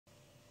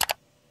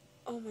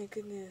Oh my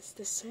goodness,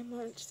 there's so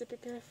much to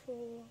prepare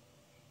for.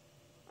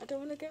 I don't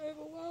want to get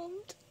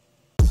overwhelmed.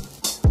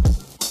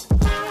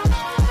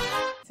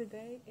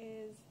 Today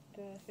is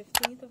the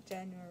 15th of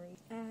January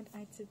and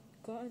I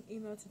got an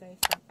email today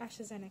from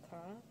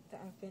AstraZeneca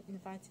that I've been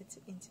invited to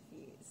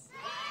interviews.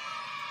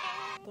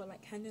 But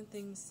like handing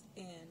things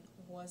in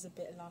was a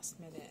bit last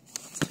minute.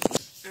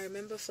 I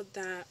remember for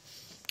that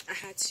I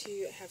had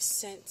to have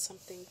sent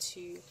something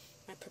to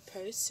my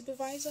proposed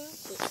supervisor,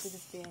 which would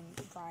have been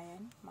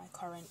Brian, my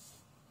current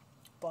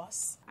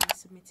boss. I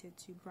submitted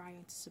to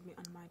Brian to submit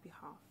on my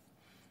behalf.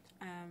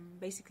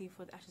 Basically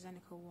for the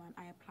AstraZeneca one,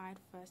 I applied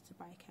first to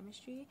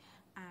biochemistry,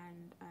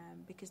 and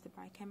because the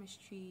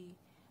biochemistry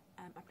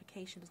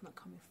application does not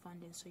come with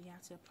funding, so you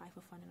have to apply for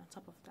funding on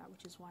top of that,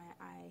 which is why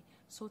I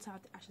sought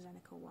out the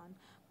AstraZeneca one.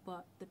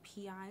 But the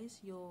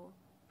PIs, your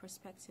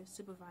prospective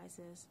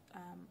supervisors,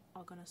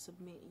 are going to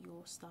submit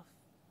your stuff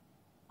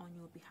on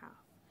your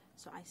behalf.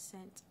 So I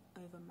sent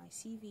over my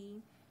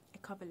CV, a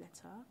cover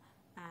letter,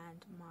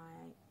 and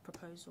my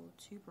proposal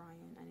to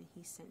Brian, and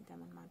he sent them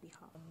on my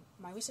behalf.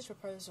 My research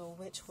proposal,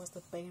 which was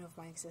the bane of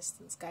my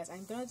existence. Guys,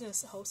 I'm going to do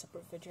a whole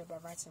separate video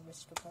about writing a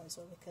research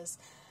proposal because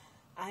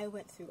I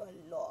went through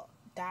a lot.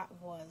 That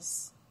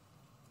was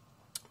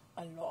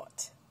a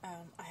lot,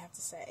 I have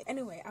to say.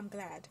 Anyway, I'm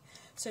glad.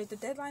 So the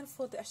deadline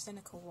for the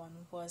AstraZeneca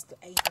one was the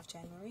 8th of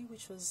January,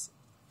 which was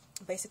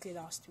basically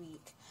last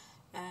week.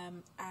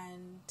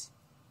 And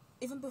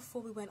even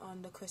before we went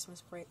on the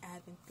Christmas break, I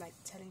had been like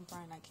telling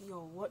Brian, like,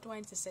 yo, what do I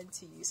need to send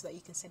to you so that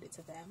you can send it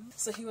to them?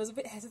 So he was a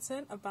bit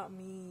hesitant about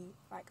me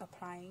like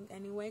applying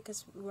anyway,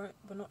 because we're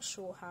not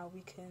sure how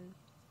we can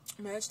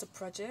merge the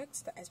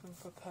project that has been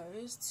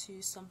proposed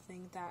to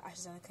something that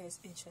AstraZeneca is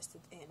interested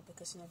in,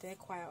 because they're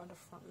quite on the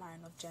front line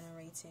of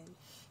generating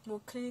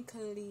more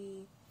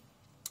clinically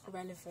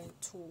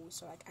relevant tools,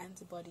 so like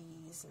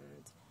antibodies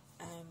and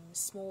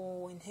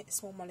small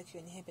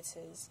molecule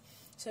inhibitors.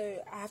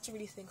 So I have to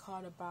really think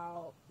hard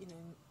about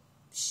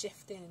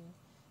shifting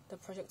the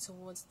project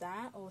towards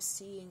that, or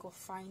seeing or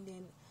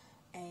finding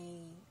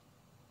a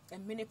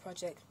mini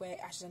project where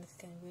AstraZeneca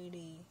can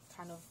really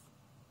kind of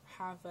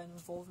have an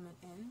involvement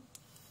in.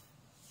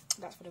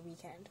 That's for the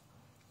weekend.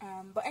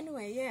 But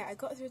anyway, yeah, I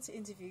got through to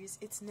interviews.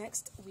 It's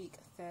next week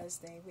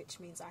Thursday,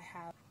 which means I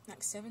have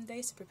like 7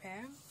 days to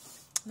prepare.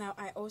 Now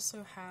I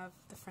also have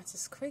the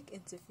Francis Crick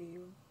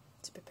interview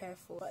to prepare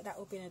for, but that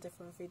will be in a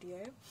different video.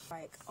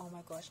 Like, oh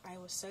my gosh, I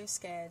was so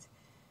scared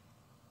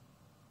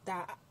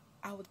that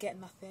I would get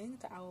nothing,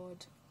 that I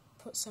would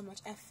put so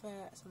much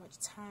effort, so much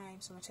time,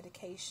 so much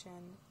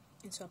dedication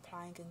into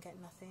applying and get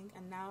nothing.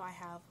 And now I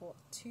have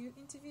 2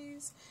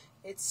 interviews.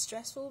 It's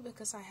stressful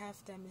because I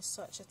have them in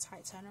such a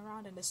tight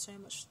turnaround, and there's so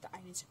much that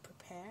I need to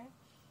prepare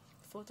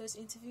for those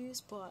interviews,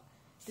 but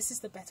this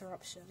is the better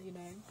option.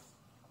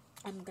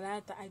 I'm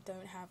glad that I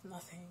don't have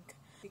nothing,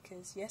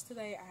 because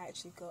yesterday I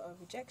actually got a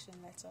rejection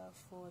letter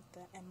for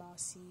the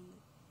MRC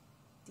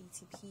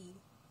DTP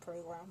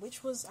program,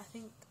 which was, I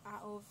think,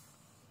 out of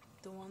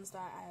the ones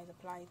that I had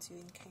applied to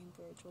in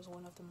Cambridge, was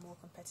one of the more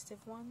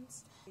competitive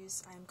ones.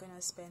 I'm going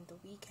to spend the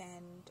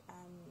weekend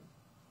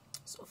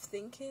sort of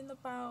thinking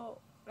about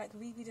like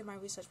rereading my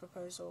research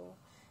proposal,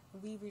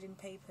 rereading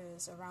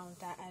papers around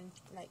that, and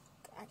like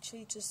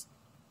actually just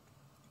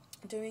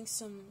doing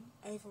some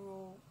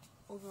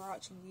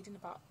overarching reading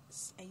about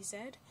AZ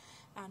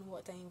and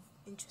what they're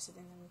interested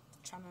in, and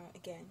trying to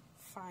again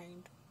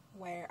find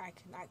where I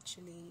can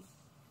actually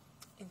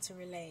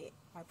interrelate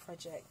my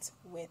project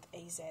with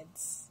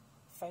AZ's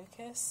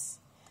focus.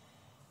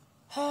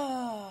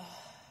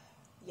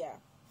 Yeah,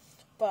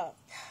 but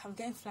I'm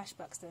getting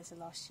flashbacks though to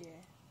last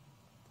year.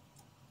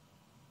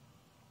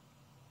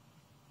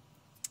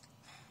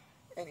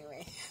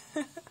 Anyway.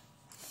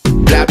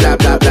 Blah blah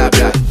blah blah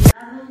blah.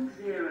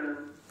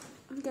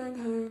 I'm going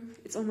home.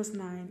 It's almost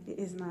 9. It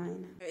is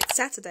 9. It's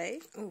Saturday.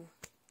 Oh,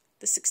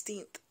 the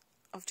 16th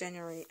of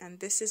January, and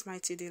this is my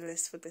to-do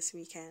list for this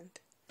weekend.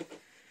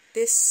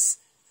 This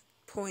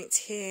points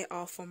here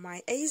are for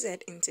my AZ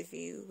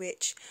interview,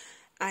 which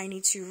I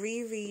need to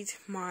reread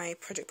my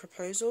project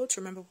proposal to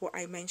remember what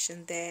I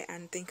mentioned there,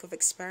 and think of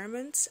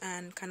experiments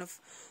and kind of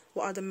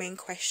what are the main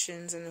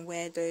questions, and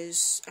where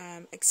those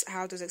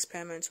how those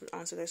experiments would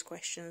answer those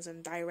questions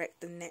and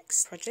direct the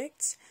next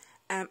project.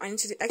 I need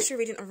to do extra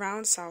reading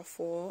around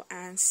Southall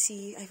and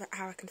see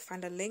how I can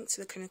find a link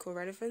to the clinical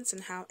relevance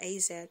and how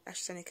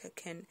AstraZeneca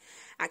can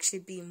actually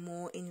be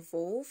more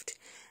involved,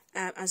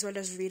 as well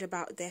as read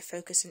about their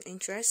focus and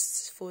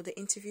interests for the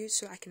interview,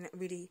 so I can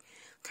really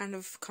kind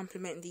of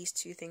complement these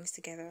 2 things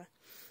together.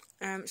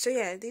 So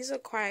yeah, these are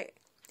quite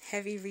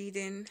heavy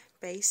reading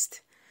based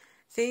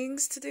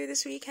things to do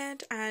this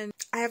weekend, and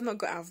I have not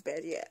got out of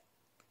bed yet,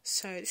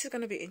 so this is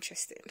going to be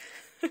interesting.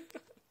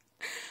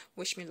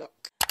 Wish me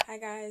luck. Hi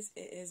guys,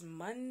 it is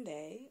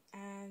Monday,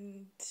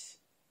 and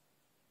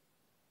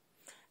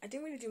I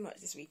didn't really do much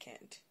this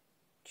weekend,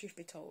 truth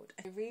be told.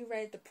 I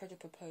reread the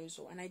project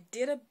proposal, and I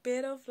did a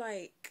bit of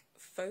like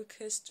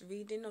focused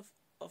reading of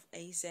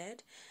AZ.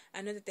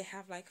 I know that they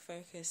have like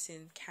focus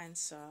in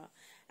cancer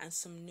and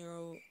some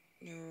neuro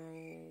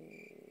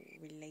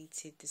related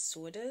eating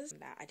disorders.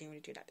 That I didn't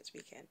really do that this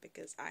weekend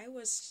because I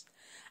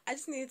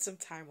just needed some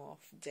time off,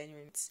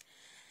 genuinely.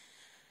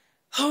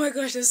 Oh my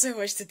gosh, there's so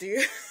much to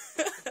do.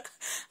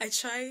 I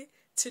try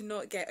to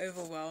not get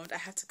overwhelmed. I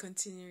have to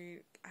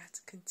continually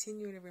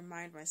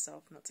remind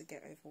myself not to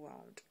get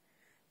overwhelmed,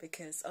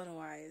 because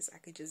otherwise I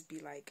could just be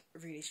like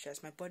really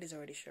stressed. My body's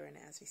already showing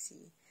it, as we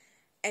see.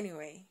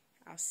 Anyway,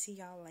 I'll see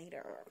y'all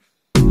later.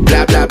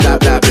 Blah blah blah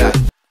blah blah.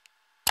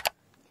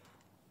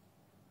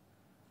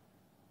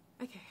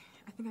 Okay,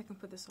 I think I can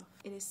put this off.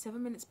 It is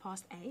 7 minutes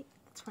past 8,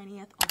 the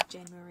 20th of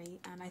January,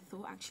 and I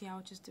thought actually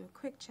I'll just do a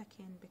quick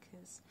check-in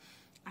because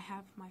I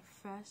have my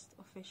first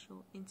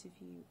official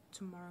interview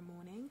tomorrow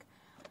morning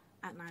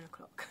at 9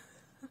 o'clock.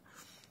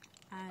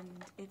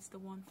 And it's the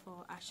one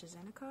for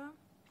AstraZeneca,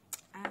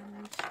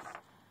 and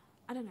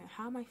I don't know,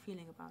 how am I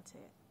feeling about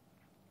it?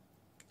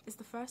 It's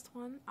the first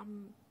one.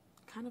 I'm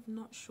kind of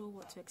not sure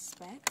what to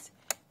expect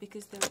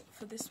because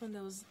for this one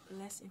there was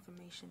less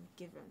information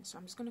given, so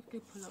I'm just going to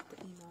quickly pull up the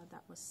email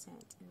that was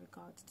sent in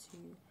regards to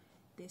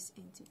this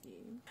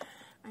interview.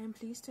 I am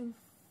pleased to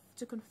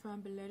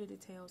confirm below the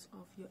details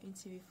of your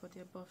interview for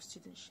the above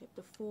studentship,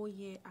 the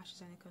 4-year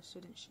AstraZeneca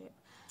studentship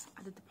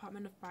at the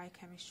Department of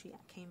Biochemistry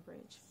at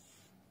Cambridge.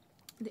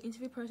 The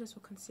interview process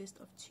will consist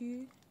of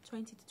 2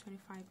 20 to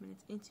 25 minute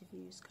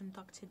interviews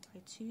conducted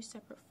by 2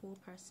 separate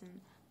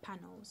 4-person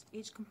panels,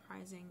 each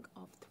comprising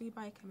of 3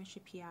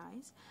 biochemistry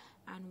PIs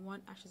and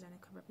 1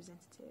 AstraZeneca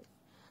representative.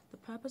 The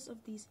purpose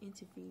of these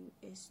interviews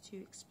is to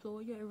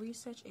explore your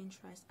research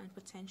interest and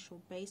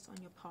potential based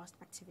on your past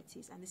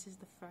activities, and this is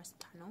the first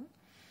panel,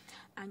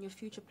 and your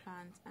future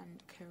plans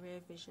and career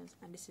visions,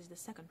 and this is the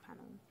second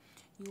panel.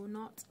 You will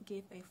not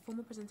give a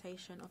formal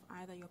presentation of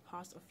either your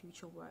past or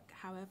future work.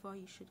 However,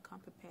 you should come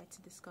prepared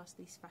to discuss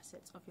these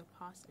facets of your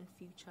past and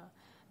future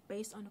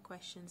based on the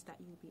questions that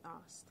you will be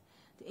asked.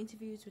 The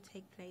interviews will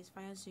take place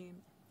via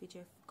Zoom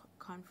video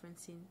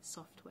conferencing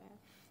software,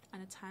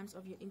 and the times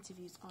of your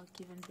interviews are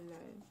given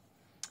below.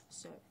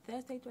 So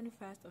Thursday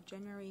 21st of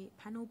January,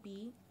 panel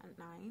B at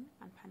 9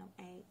 and panel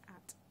A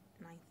at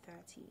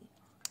 9:30.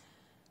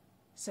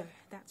 So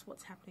that's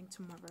what's happening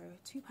tomorrow.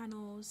 2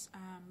 panels,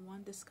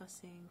 one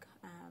discussing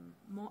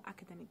more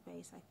academic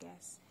based, I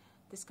guess,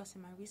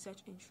 discussing my research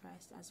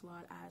interest as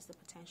well as the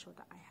potential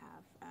that I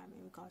have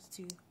in regards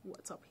to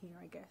what's up here,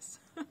 I guess.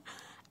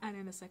 And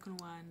then the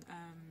second one,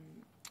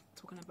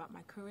 talking about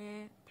my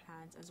career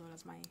plans as well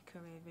as my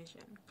career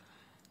vision.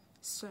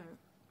 So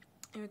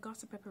in regards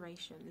to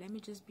preparation, let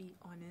me just be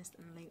honest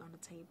and lay on the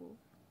table.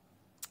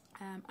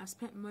 I've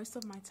spent most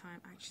of my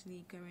time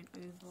actually going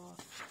over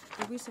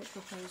the research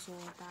proposal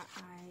that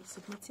I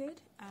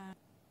submitted.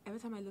 Every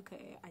time I look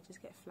at it, I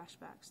just get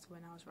flashbacks to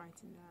when I was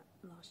writing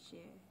that last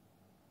year.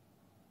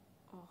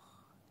 Oh,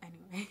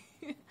 anyway.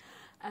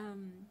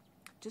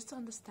 Just to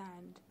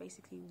understand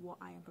basically what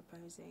I am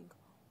proposing,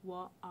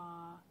 what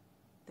are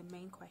the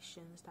main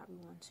questions that we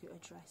want to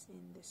address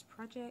in this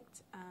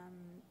project,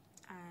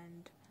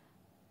 and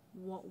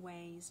what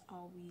ways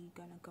are we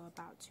going to go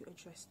about to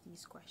address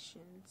these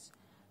questions.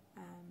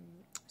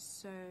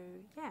 So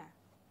yeah,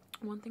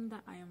 one thing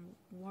that I am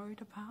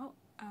worried about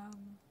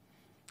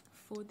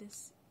for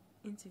this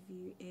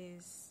interview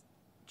is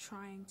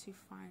trying to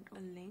find a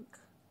link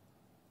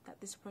that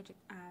this project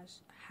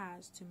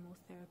has to more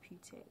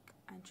therapeutic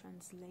and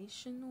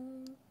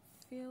translational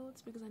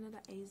fields, because I know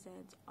that AZ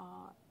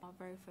are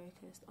very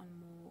focused on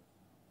more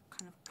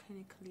kind of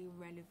clinically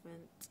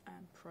relevant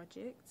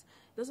projects.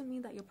 It doesn't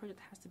mean that your project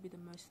has to be the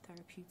most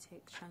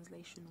therapeutic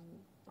translational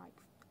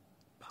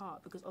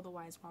part, because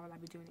otherwise why would I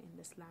be doing it in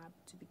this lab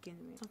to begin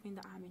with? Something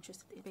that I'm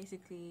interested in,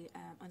 basically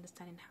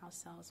understanding how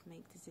cells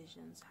make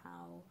decisions,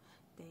 how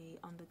they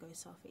undergo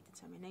sulfate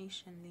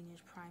determination,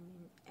 lineage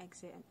priming,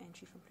 exit and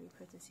entry from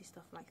pluripotency,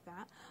 stuff like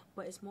that.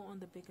 But it's more on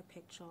the bigger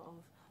picture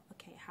of,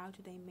 okay, how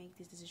do they make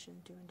this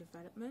decision during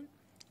development?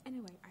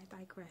 Anyway, I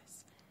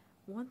digress.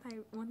 One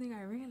thing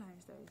I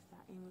realized though is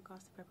that in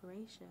regards to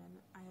preparation,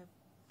 I have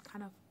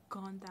kind of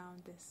gone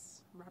down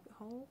this rabbit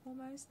hole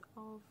almost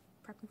of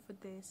prepping for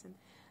this and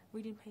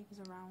reading papers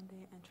around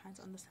it and trying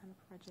to understand the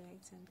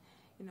project and,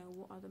 you know,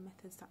 what are the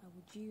methods that I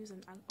would use,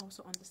 and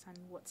also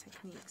understanding what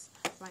techniques.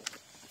 Like,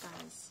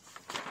 guys,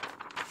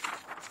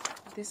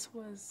 this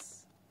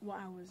was what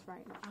I was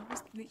writing. I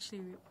was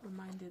literally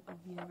reminded of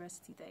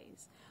university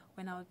days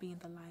when I would be in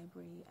the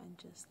library and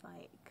just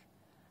like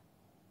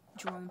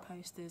drawing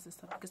posters and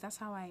stuff, because that's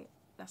how I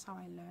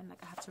learn.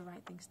 Like, I have to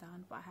write things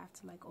down, but I have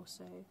to like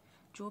also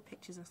draw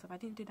pictures and stuff. I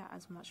didn't do that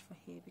as much for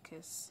here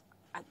because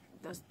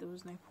there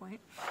was no point.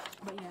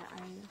 But yeah,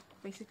 I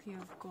basically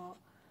have got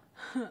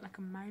like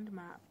a mind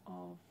map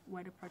of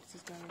where the project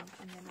is going,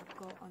 and then I've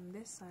got on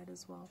this side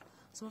as well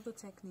some of the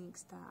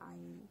techniques that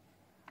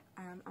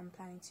I'm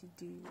planning to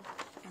do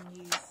and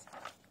use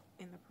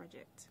in the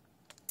project.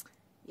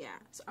 Yeah,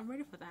 so I'm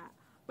ready for that.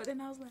 But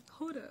then I was like,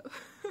 hold up.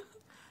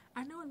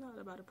 I know a lot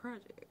about the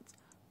project,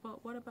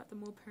 But what about the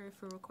more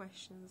peripheral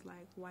questions,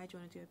 like why do you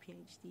want to do a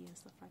PhD and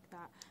stuff like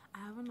that? I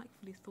haven't like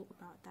fully thought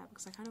about that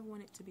because I kind of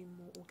want it to be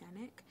more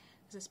organic,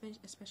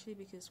 especially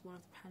because one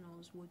of the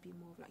panels would be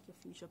more of like your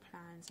future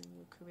plans and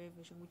your career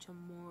vision, which are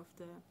more of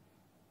the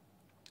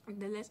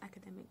less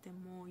academic, they're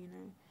more, you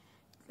know,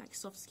 like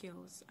soft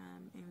skills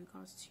in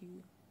regards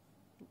to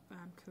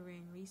career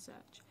and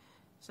research.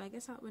 So I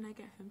guess when I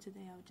get home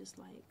today, I'll just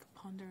like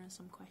ponder on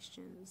some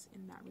questions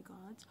in that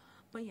regard.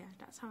 But yeah,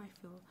 that's how I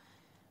feel.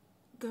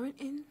 Going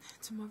in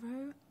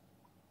tomorrow,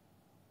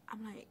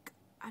 I'm like,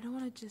 I don't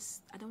want to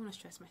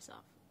stress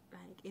myself.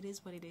 Like, it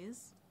is what it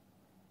is,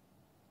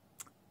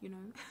 you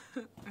know.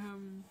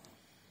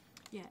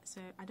 Yeah,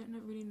 so I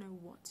don't really know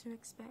what to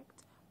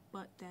expect,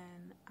 but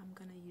then I'm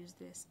gonna use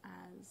this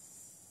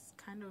as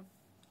kind of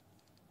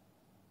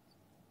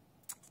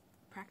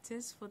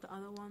practice for the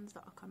other ones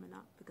that are coming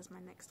up, because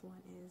my next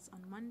one is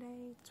on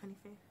Monday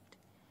 25th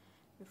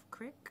with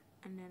Crick,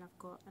 and then I've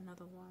got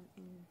another one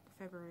in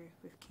February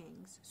with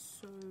Kings.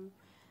 So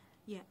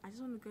yeah, I just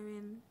want to go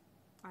in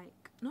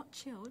like not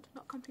chilled,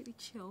 not completely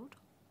chilled,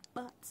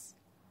 but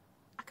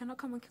I cannot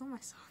come and kill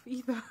myself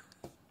either.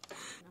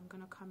 I'm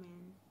gonna come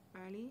in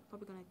early,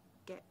 probably gonna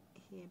get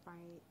here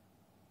by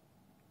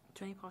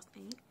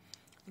 8:20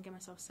 and get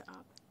myself set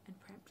up and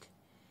prepped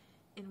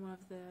in one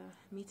of the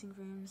meeting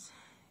rooms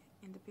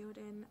in the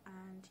building.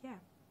 And yeah,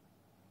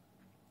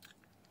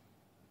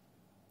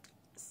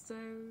 so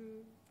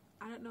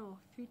I don't know,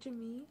 future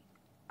me,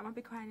 I might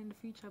be crying in the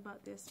future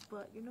about this,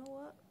 but you know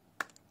what,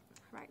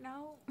 right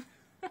now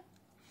I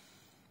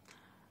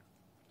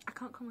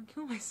can't come and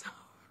kill myself.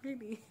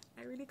 Really,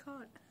 I really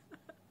can't.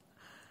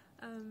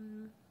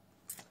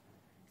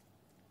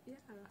 Yeah,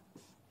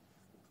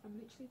 I'm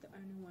literally the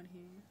only one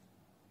here.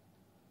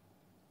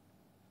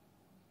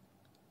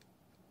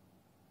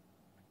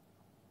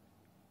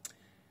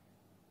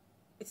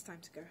 It's time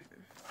to go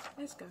home.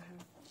 Let's go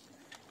home.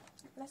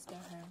 Let's go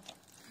home.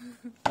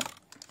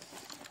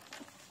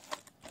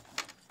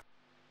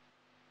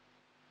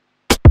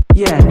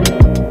 Yeah.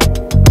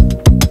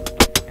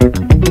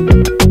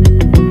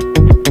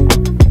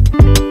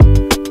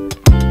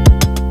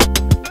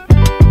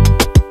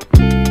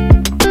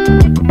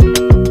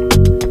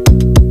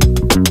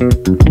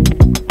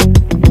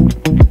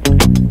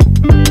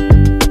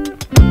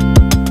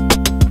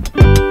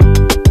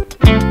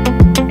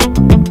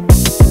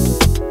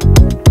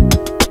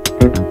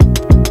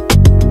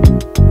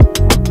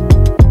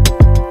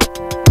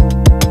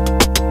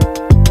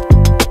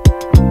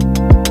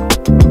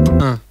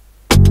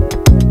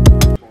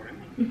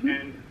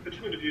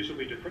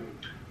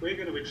 We're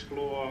going to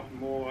explore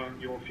more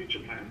your future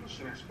plans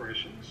and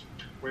aspirations,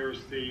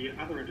 whereas the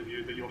other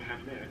interview that you'll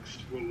have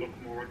next will look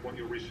more at what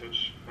your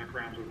research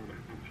background and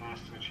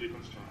past and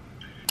achievements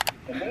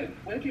are. And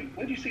where do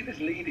you see this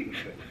leading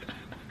to?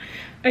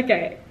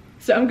 Okay,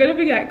 so I'm going to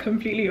be like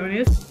completely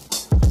honest.